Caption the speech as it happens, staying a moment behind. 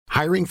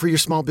Hiring for your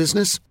small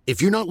business?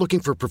 If you're not looking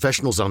for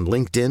professionals on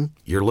LinkedIn,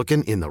 you're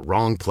looking in the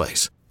wrong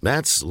place.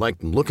 That's like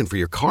looking for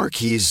your car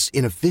keys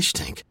in a fish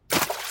tank.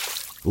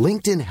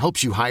 LinkedIn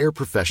helps you hire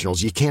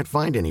professionals you can't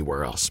find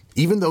anywhere else,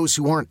 even those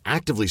who aren't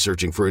actively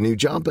searching for a new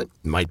job but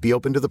might be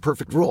open to the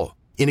perfect role.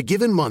 In a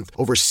given month,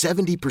 over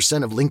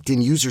 70% of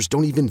LinkedIn users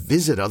don't even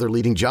visit other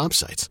leading job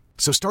sites.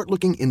 So start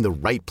looking in the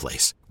right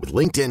place. With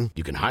LinkedIn,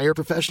 you can hire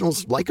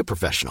professionals like a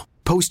professional.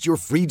 Post your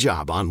free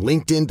job on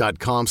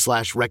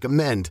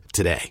linkedin.com/recommend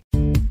today.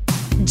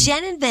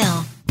 Jen and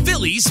Bill.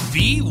 Philly's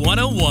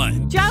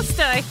B101. Just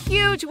a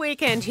huge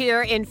weekend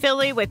here in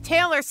Philly with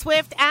Taylor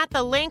Swift at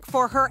the Link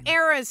for her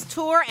Eras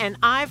Tour, and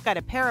I've got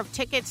a pair of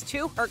tickets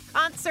to her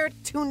concert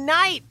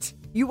tonight.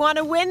 You want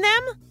to win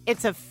them?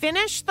 It's a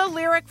Finish the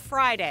Lyric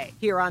Friday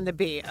here on the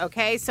B,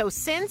 okay? So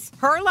since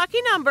her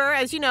lucky number,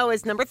 as you know,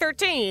 is number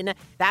 13,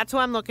 that's who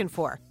I'm looking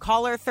for.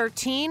 Caller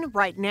 13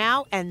 right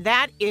now, and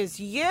that is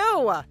you.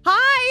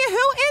 Hi,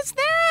 who is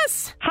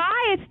this?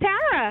 Hi, it's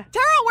Tara.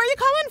 Tara, where are you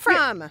calling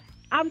from?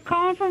 I'm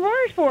calling from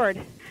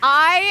Royersford.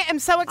 I am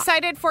so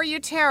excited for you,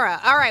 Tara.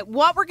 All right,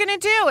 what we're going to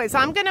do is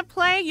I'm going to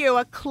play you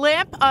a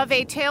clip of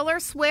a Taylor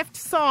Swift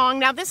song.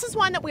 Now, this is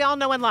one that we all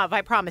know and love,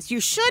 I promise. You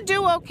should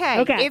do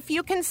okay if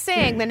you can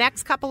sing the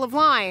next couple of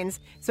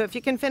lines. So if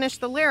you can finish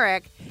the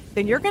lyric,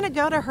 then you're going to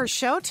go to her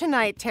show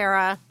tonight,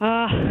 Tara.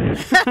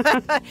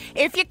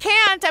 If you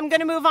can't, I'm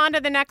going to move on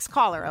to the next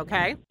caller,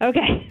 okay?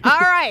 Okay. All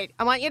right,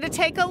 I want you to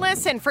take a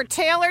listen. For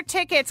Taylor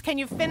tickets, can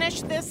you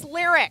finish this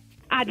lyric?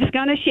 I'm just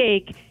going to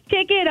shake.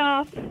 Shake it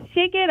off.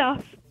 Shake it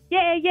off.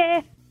 Yeah,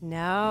 yeah.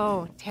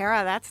 No,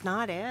 Tara, that's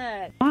not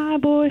it. My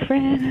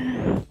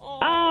boyfriend.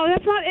 Oh,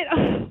 that's not it.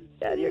 Oh,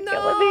 Dad, you're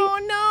killing me.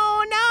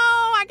 No.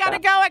 I got to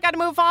go. I got to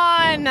move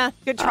on.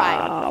 Good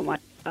try. Oh, my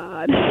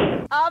God.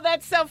 Oh,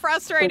 that's so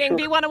frustrating.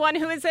 B101,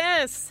 who is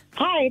this?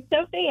 Hi, it's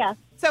Sophia.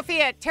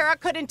 Sophia, Tara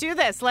couldn't do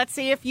this. Let's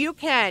see if you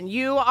can.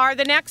 You are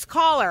the next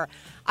caller.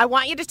 I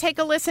want you to take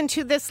a listen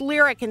to this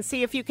lyric and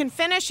see if you can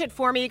finish it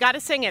for me. You got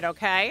to sing it,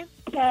 okay?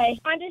 Okay.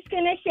 I'm just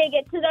going to shake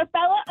it to the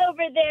fella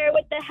over there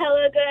with the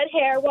hella good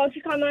hair. Won't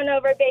you come on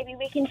over, baby?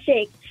 We can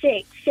shake,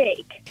 shake,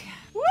 shake.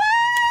 Woo!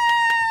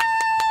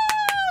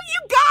 You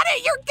got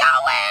it! You're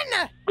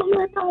going! Oh,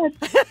 my God.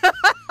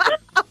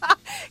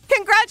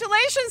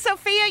 Congratulations,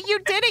 Sophia. You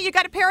did it. You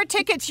got a pair of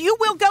tickets. You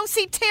will go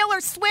see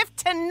Taylor Swift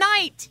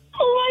tonight.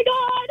 Oh, my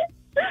God.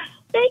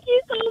 Thank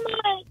you so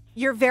much.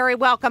 You're very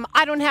welcome.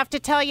 I don't have to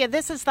tell you,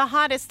 this is the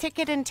hottest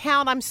ticket in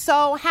town. I'm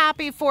so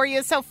happy for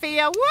you,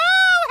 Sophia. Woo!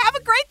 Have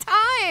a great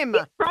time.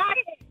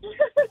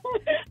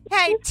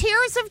 Hey,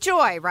 tears of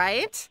joy,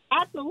 right?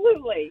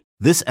 Absolutely.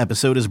 This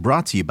episode is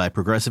brought to you by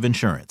Progressive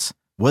Insurance.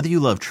 Whether you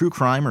love true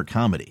crime or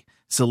comedy,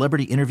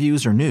 celebrity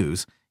interviews or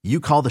news,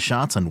 you call the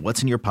shots on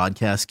what's in your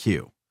podcast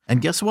queue.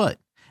 And guess what?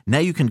 Now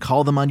you can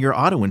call them on your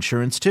auto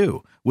insurance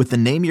too with the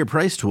Name Your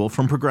Price tool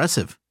from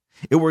Progressive.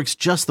 It works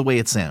just the way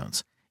it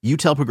sounds. You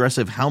tell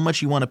Progressive how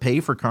much you want to pay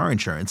for car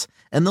insurance,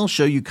 and they'll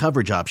show you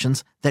coverage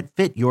options that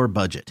fit your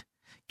budget.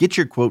 Get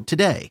your quote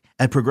today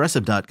at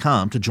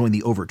Progressive.com to join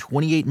the over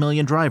 28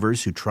 million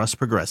drivers who trust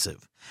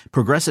Progressive.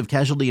 Progressive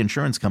Casualty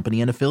Insurance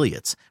Company and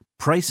Affiliates.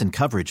 Price and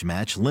coverage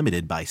match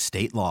limited by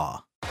state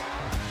law.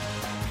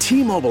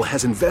 T-Mobile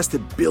has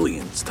invested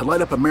billions to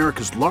light up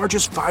America's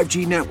largest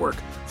 5G network,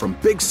 from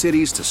big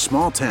cities to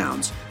small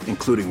towns,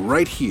 including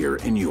right here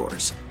in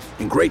yours.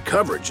 And great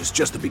coverage is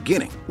just the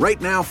beginning.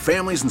 Right now,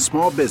 families and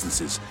small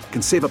businesses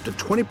can save up to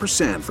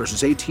 20%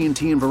 versus AT&T and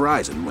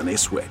Verizon when they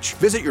switch.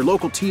 Visit your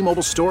local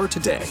T-Mobile store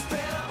today.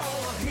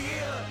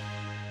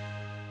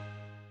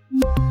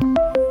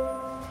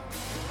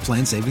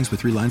 Plan savings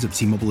with 3 lines of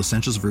T-Mobile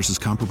Essentials versus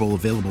comparable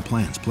available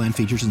plans. Plan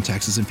features and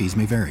taxes and fees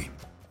may vary.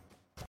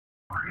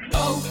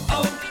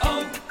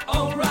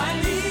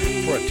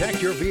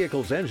 Protect your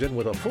vehicle's engine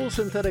with a full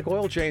synthetic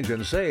oil change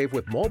and save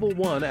with Mobile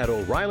One at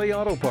O'Reilly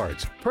Auto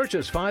Parts.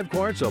 Purchase 5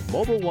 quarts of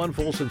Mobile One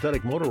full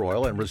synthetic motor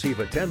oil and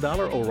receive a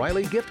 $10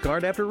 O'Reilly gift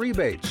card after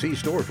rebate. See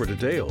store for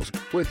details.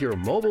 With your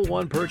Mobile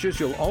One purchase,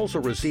 you'll also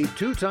receive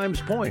 2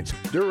 times points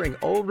during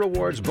O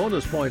Rewards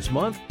Bonus Points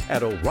Month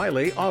at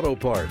O'Reilly Auto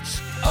Parts.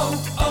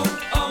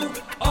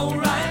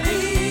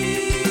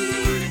 O'Reilly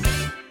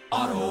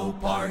Auto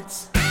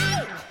Parts.